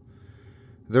possible.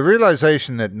 The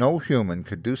realization that no human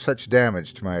could do such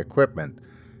damage to my equipment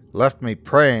left me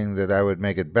praying that I would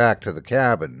make it back to the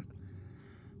cabin.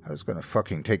 I was going to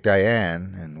fucking take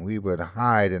Diane, and we would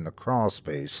hide in the crawl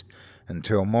space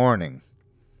until morning.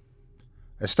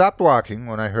 I stopped walking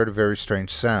when I heard a very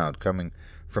strange sound coming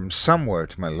from somewhere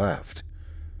to my left.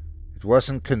 It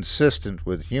wasn't consistent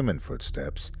with human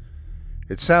footsteps.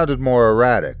 It sounded more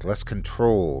erratic, less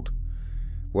controlled.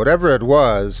 Whatever it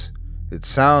was, it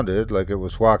sounded like it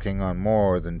was walking on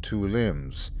more than two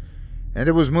limbs, and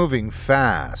it was moving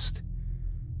fast.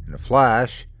 In a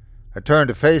flash, I turned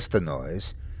to face the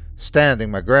noise, standing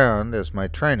my ground as my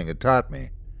training had taught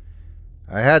me.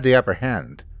 I had the upper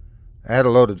hand. I had a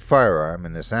loaded firearm,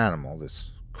 and this animal,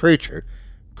 this creature,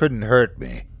 couldn't hurt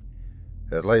me.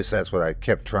 At least that's what I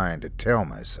kept trying to tell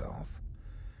myself.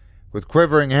 With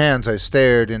quivering hands, I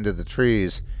stared into the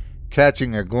trees,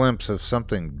 catching a glimpse of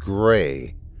something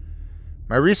gray.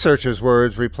 My researcher's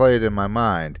words replayed in my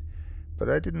mind, but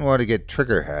I didn't want to get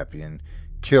trigger-happy and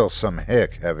kill some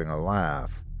hick having a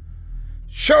laugh.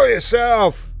 "Show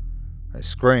yourself!" I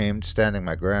screamed, standing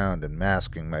my ground and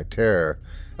masking my terror.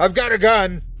 "I've got a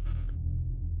gun!"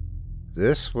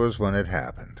 This was when it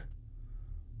happened.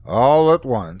 All at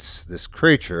once, this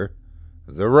creature,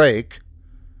 the rake,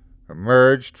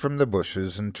 emerged from the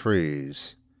bushes and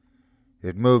trees.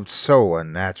 It moved so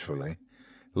unnaturally,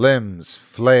 limbs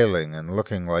flailing and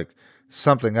looking like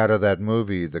something out of that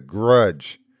movie, The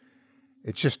Grudge.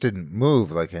 It just didn't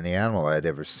move like any animal I had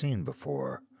ever seen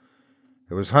before.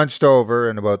 It was hunched over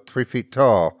and about 3 feet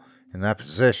tall in that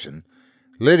position,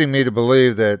 leading me to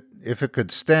believe that if it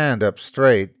could stand up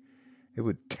straight, it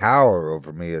would tower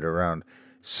over me at around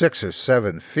 6 or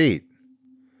 7 feet.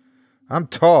 I'm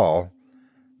tall,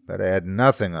 but I had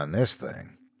nothing on this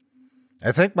thing.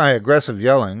 I think my aggressive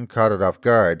yelling caught it off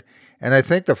guard, and I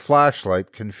think the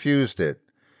flashlight confused it.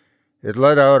 It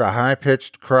let out a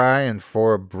high-pitched cry, and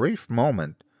for a brief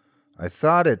moment, I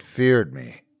thought it feared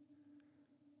me.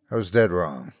 I was dead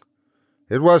wrong.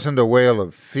 It wasn't a wail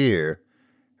of fear.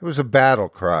 It was a battle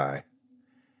cry.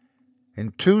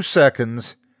 In 2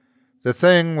 seconds, the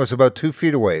thing was about 2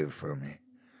 feet away from me.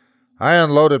 I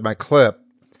unloaded my clip,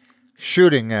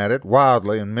 shooting at it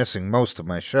wildly and missing most of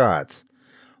my shots.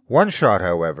 One shot,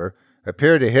 however,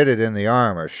 appeared to hit it in the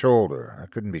arm or shoulder. I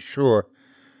couldn't be sure.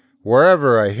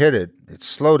 Wherever I hit it, it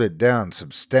slowed it down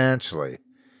substantially.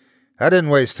 I didn't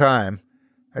waste time.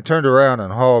 I turned around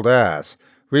and hauled ass,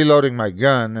 reloading my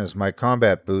gun as my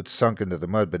combat boots sunk into the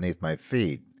mud beneath my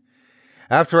feet.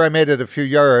 After I made it a few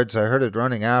yards, I heard it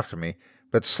running after me,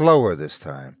 but slower this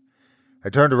time. I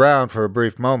turned around for a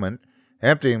brief moment,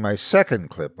 emptying my second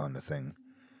clip on the thing.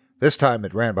 This time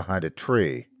it ran behind a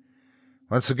tree.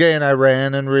 Once again I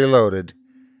ran and reloaded.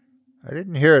 I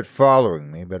didn't hear it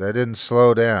following me, but I didn't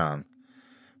slow down.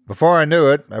 Before I knew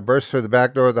it, I burst through the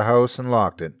back door of the house and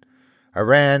locked it. I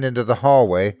ran into the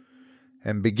hallway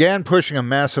and began pushing a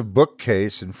massive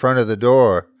bookcase in front of the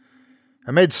door.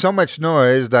 I made so much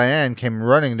noise, Diane came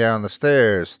running down the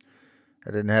stairs.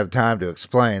 I didn't have time to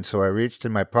explain, so I reached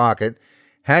in my pocket,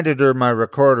 handed her my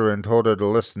recorder, and told her to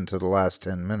listen to the last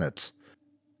 10 minutes.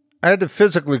 I had to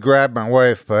physically grab my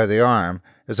wife by the arm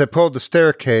as I pulled the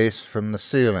staircase from the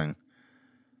ceiling.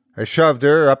 I shoved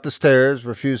her up the stairs,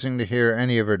 refusing to hear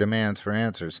any of her demands for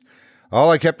answers. All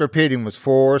I kept repeating was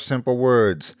 4 simple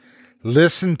words.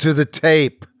 Listen to the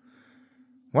tape.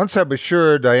 Once I was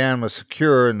sure Diane was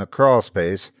secure in the crawl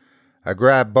space, I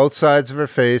grabbed both sides of her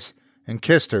face and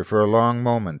kissed her for a long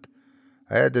moment.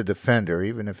 I had to defend her,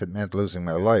 even if it meant losing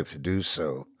my life to do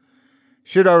so.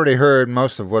 She had already heard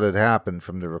most of what had happened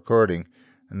from the recording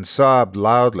and sobbed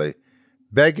loudly,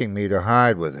 begging me to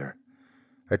hide with her.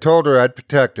 I told her I'd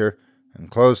protect her and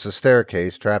closed the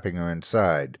staircase, trapping her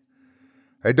inside.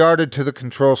 I darted to the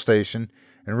control station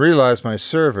and realized my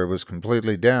server was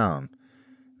completely down.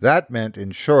 That meant,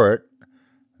 in short,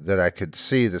 that I could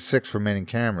see the 6 remaining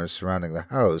cameras surrounding the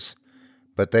house,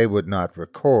 but they would not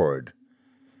record.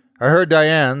 I heard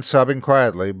Diane sobbing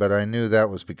quietly, but I knew that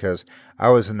was because I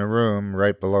was in the room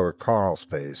right below her crawl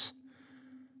space.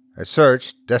 I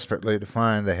searched desperately to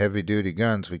find the heavy-duty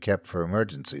guns we kept for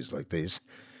emergencies like these.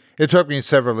 It took me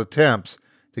several attempts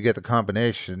to get the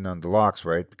combination on the locks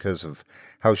right because of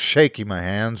how shaky my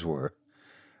hands were.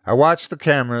 I watched the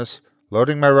cameras,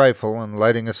 loading my rifle and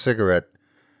lighting a cigarette.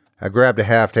 I grabbed a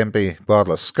half-empty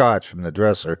bottle of scotch from the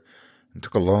dresser and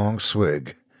took a long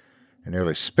swig. I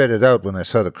nearly spit it out when I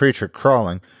saw the creature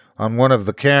crawling on one of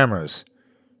the cameras.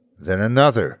 Then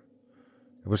another.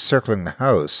 It was circling the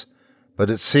house, but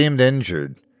it seemed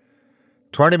injured.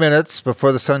 20 minutes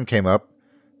before the sun came up,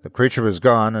 the creature was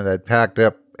gone, and I'd packed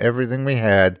up everything we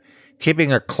had,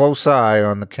 keeping a close eye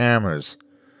on the cameras.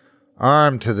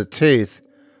 Armed to the teeth,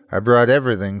 I brought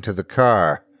everything to the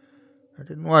car. I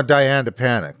didn't want Diane to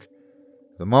panic.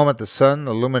 The moment the sun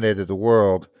illuminated the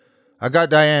world, I got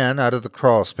Diane out of the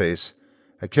crawl space.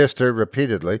 I kissed her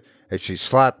repeatedly as she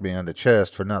slapped me on the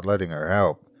chest for not letting her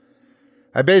help.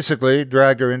 I basically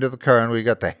dragged her into the car and we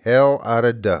got the hell out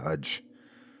of Dodge.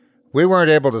 We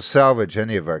weren't able to salvage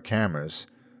any of our cameras.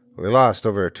 We lost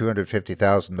over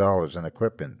 $250,000 in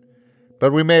equipment,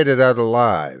 but we made it out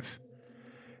alive.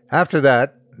 After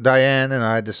that, Diane and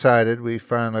I decided we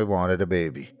finally wanted a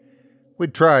baby.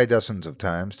 We'd tried dozens of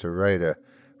times to write a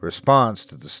response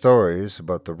to the stories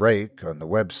about the rake on the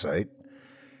website.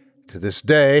 To this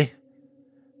day,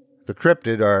 the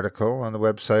cryptid article on the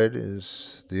website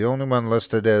is the only one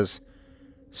listed as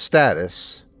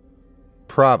status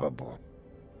probable.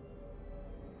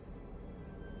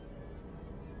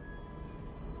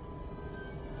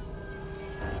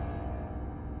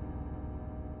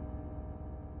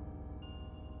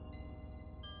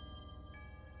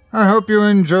 I hope you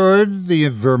enjoyed the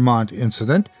Vermont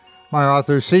incident, my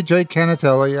author C.J.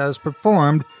 Canatelli, as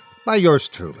performed by yours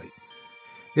truly.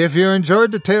 If you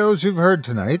enjoyed the tales you've heard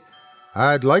tonight,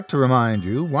 I'd like to remind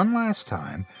you one last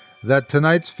time that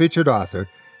tonight's featured author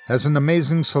has an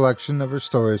amazing selection of her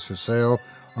stories for sale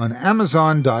on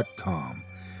Amazon.com.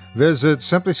 Visit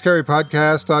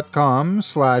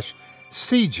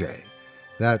simplyscarypodcast.com/CJ.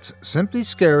 That's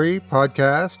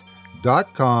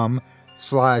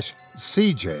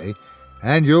simplyscarypodcast.com/CJ,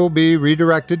 and you'll be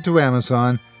redirected to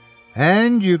Amazon,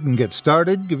 and you can get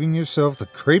started giving yourself the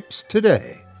creeps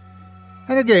today.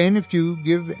 And again, if you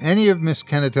give any of Miss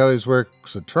Canatelli's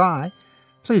works a try,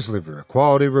 please leave her a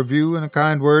quality review and a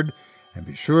kind word, and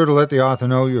be sure to let the author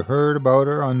know you heard about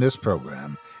her on this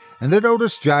program, and that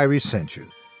Otis Gyrie sent you.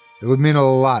 It would mean a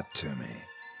lot to me.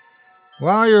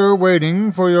 While you're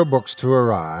waiting for your books to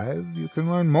arrive, you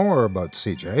can learn more about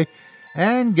CJ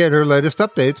and get her latest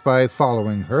updates by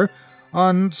following her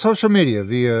on social media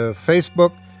via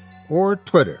Facebook or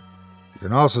Twitter. You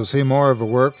can also see more of her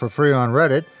work for free on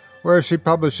Reddit, where she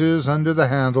publishes under the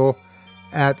handle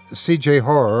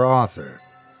 @CJHorrorAuthor.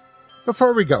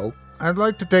 Before we go, I'd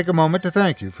like to take a moment to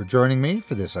thank you for joining me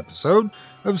for this episode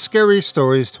of Scary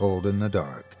Stories Told in the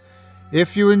Dark.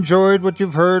 If you enjoyed what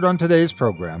you've heard on today's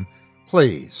program,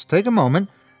 please take a moment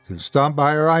to stop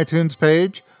by our iTunes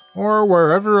page or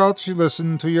wherever else you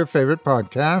listen to your favorite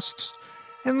podcasts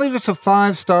and leave us a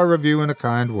 5-star review and a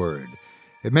kind word.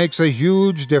 It makes a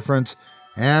huge difference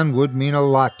and would mean a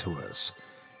lot to us.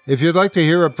 If you'd like to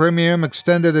hear a premium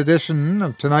extended edition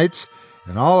of tonight's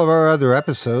and all of our other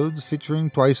episodes featuring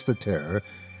Twice the Terror,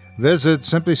 visit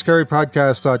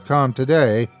simplyscarypodcast.com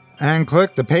today and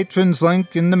click the Patrons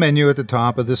link in the menu at the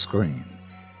top of the screen.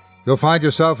 You'll find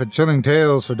yourself at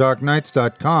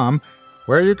chillingtalesfordarknights.com,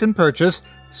 where you can purchase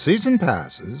season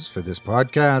passes for this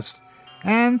podcast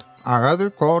and our other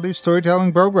quality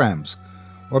storytelling programs,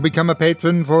 or become a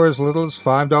patron for as little as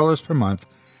 $5 per month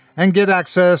and get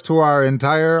access to our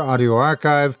entire audio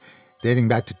archive dating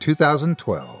back to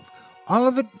 2012. All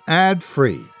of it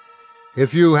ad-free.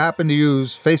 If you happen to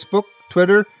use Facebook,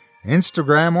 Twitter,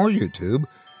 Instagram, or YouTube,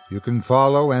 you can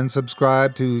follow and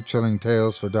subscribe to Chilling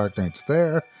Tales for Dark Nights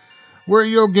there, where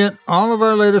you'll get all of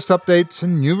our latest updates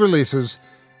and new releases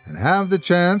and have the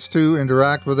chance to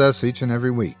interact with us each and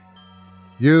every week.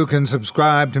 You can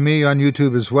subscribe to me on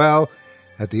YouTube as well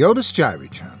at the Otis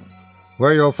Jiry channel,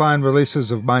 where you'll find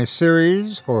releases of my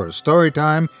series, Horror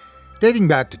Storytime, dating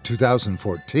back to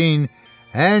 2014,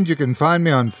 and you can find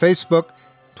me on Facebook,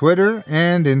 Twitter,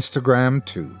 and Instagram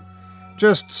too.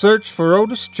 Just search for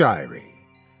Otis Jiry.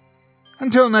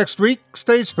 Until next week,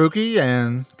 stay spooky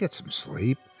and get some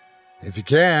sleep, if you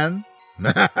can.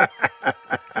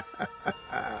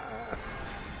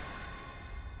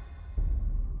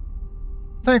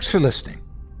 Thanks for listening.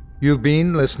 You've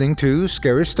been listening to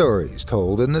Scary Stories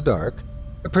Told in the Dark,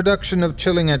 a production of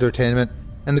Chilling Entertainment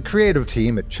and the creative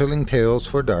team at Chilling Tales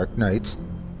for Dark Nights,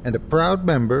 and a proud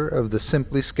member of the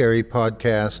Simply Scary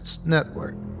Podcasts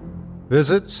network.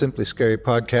 Visit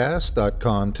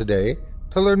simplyscarypodcast.com today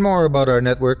to learn more about our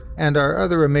network and our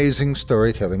other amazing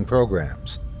storytelling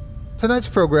programs. Tonight's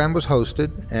program was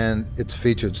hosted, and its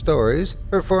featured stories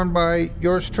performed by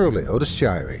yours truly, Otis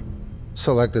Jiry.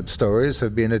 Selected stories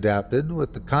have been adapted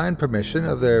with the kind permission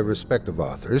of their respective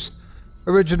authors.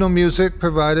 Original music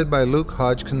provided by Luke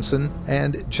Hodgkinson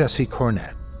and Jesse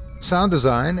Cornett. Sound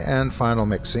design and final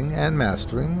mixing and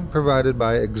mastering provided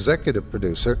by executive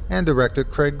producer and director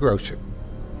Craig Groshek.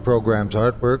 Program's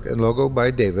artwork and logo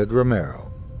by David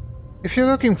Romero. If you're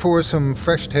looking for some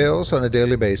fresh tales on a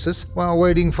daily basis while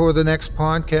waiting for the next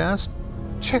podcast,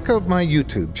 check out my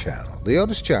YouTube channel, the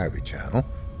Otis Jiry channel,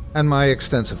 and my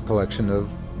extensive collection of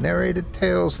narrated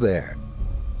tales there.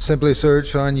 Simply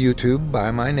search on YouTube by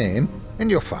my name,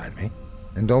 and you'll find me.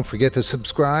 And don't forget to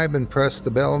subscribe and press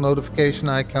the bell notification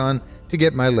icon to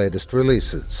get my latest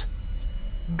releases.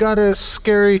 Got a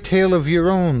scary tale of your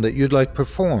own that you'd like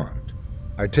performed?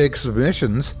 I take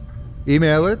submissions.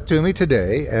 Email it to me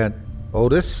today at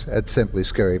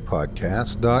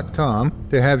otis@simplyscarypodcast.com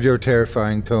to have your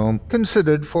terrifying tome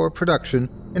considered for production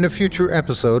in a future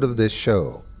episode of this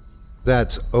show.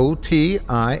 That's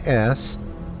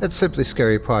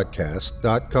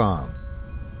otis@simplyscarypodcast.com.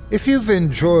 If you've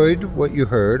enjoyed what you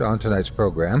heard on tonight's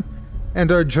program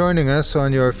and are joining us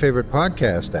on your favorite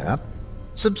podcast app,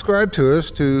 subscribe to us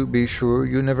to be sure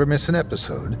you never miss an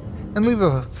episode, and leave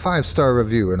a 5-star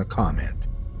review and a comment.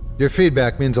 Your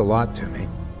feedback means a lot to me.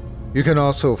 You can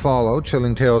also follow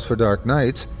Chilling Tales for Dark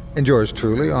Nights and yours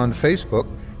truly on Facebook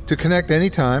to connect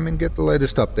anytime and get the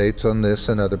latest updates on this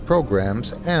and other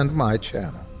programs and my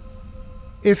channel.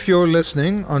 If you're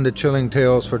listening on the Chilling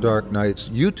Tales for Dark Nights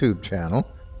YouTube channel,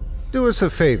 do us a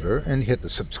favor and hit the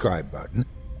subscribe button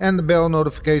and the bell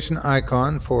notification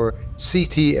icon for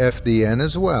CTFDN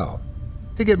as well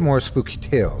to get more spooky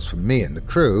tales from me and the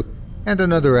crew and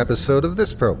another episode of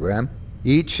this program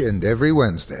each and every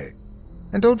Wednesday.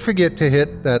 And don't forget to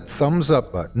hit that thumbs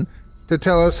up button to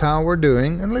tell us how we're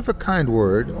doing and leave a kind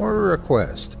word or a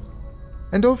request.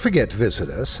 And don't forget to visit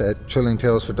us at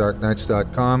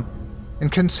chillingtalesfordarknights.com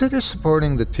and consider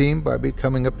supporting the team by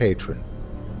becoming a patron.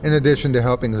 In addition to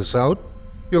helping us out,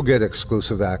 you'll get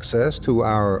exclusive access to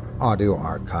our audio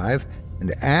archive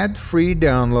and ad-free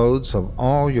downloads of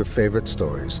all your favorite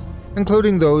stories,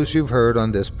 including those you've heard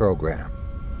on this program.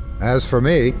 As for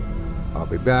me, I'll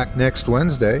be back next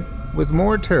Wednesday with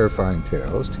more terrifying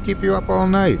tales to keep you up all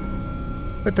night.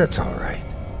 But that's all right.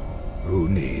 Who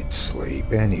needs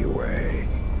sleep anyway?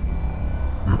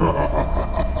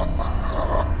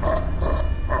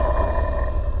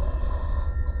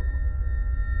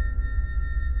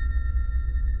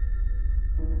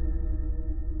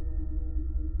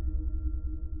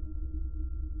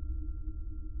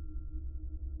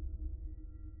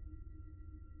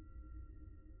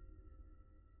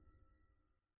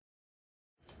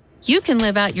 You can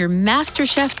live out your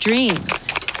MasterChef dreams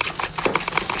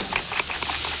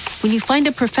when you find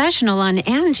a professional on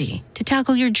Angie to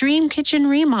tackle your dream kitchen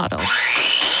remodel.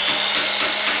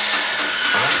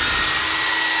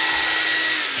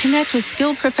 Connect with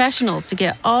skilled professionals to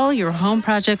get all your home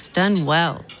projects done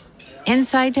well.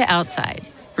 Inside to outside,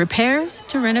 repairs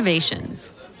to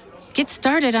renovations. Get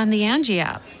started on the Angie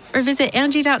app or visit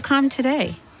Angie.com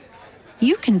today.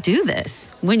 You can do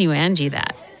this when you Angie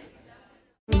that.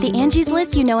 The Angie's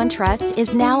List you know and trust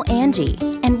is now Angie,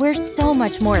 and we're so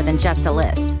much more than just a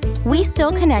list. We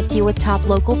still connect you with top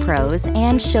local pros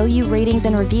and show you ratings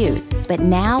and reviews, but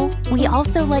now we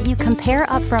also let you compare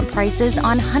upfront prices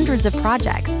on hundreds of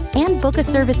projects and book a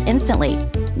service instantly.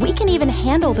 We can even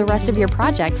handle the rest of your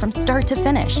project from start to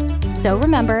finish. So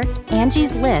remember,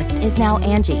 Angie's List is now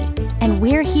Angie, and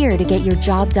we're here to get your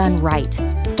job done right.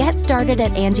 Get started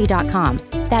at Angie.com.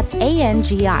 That's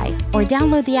ANGI, or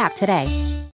download the app today.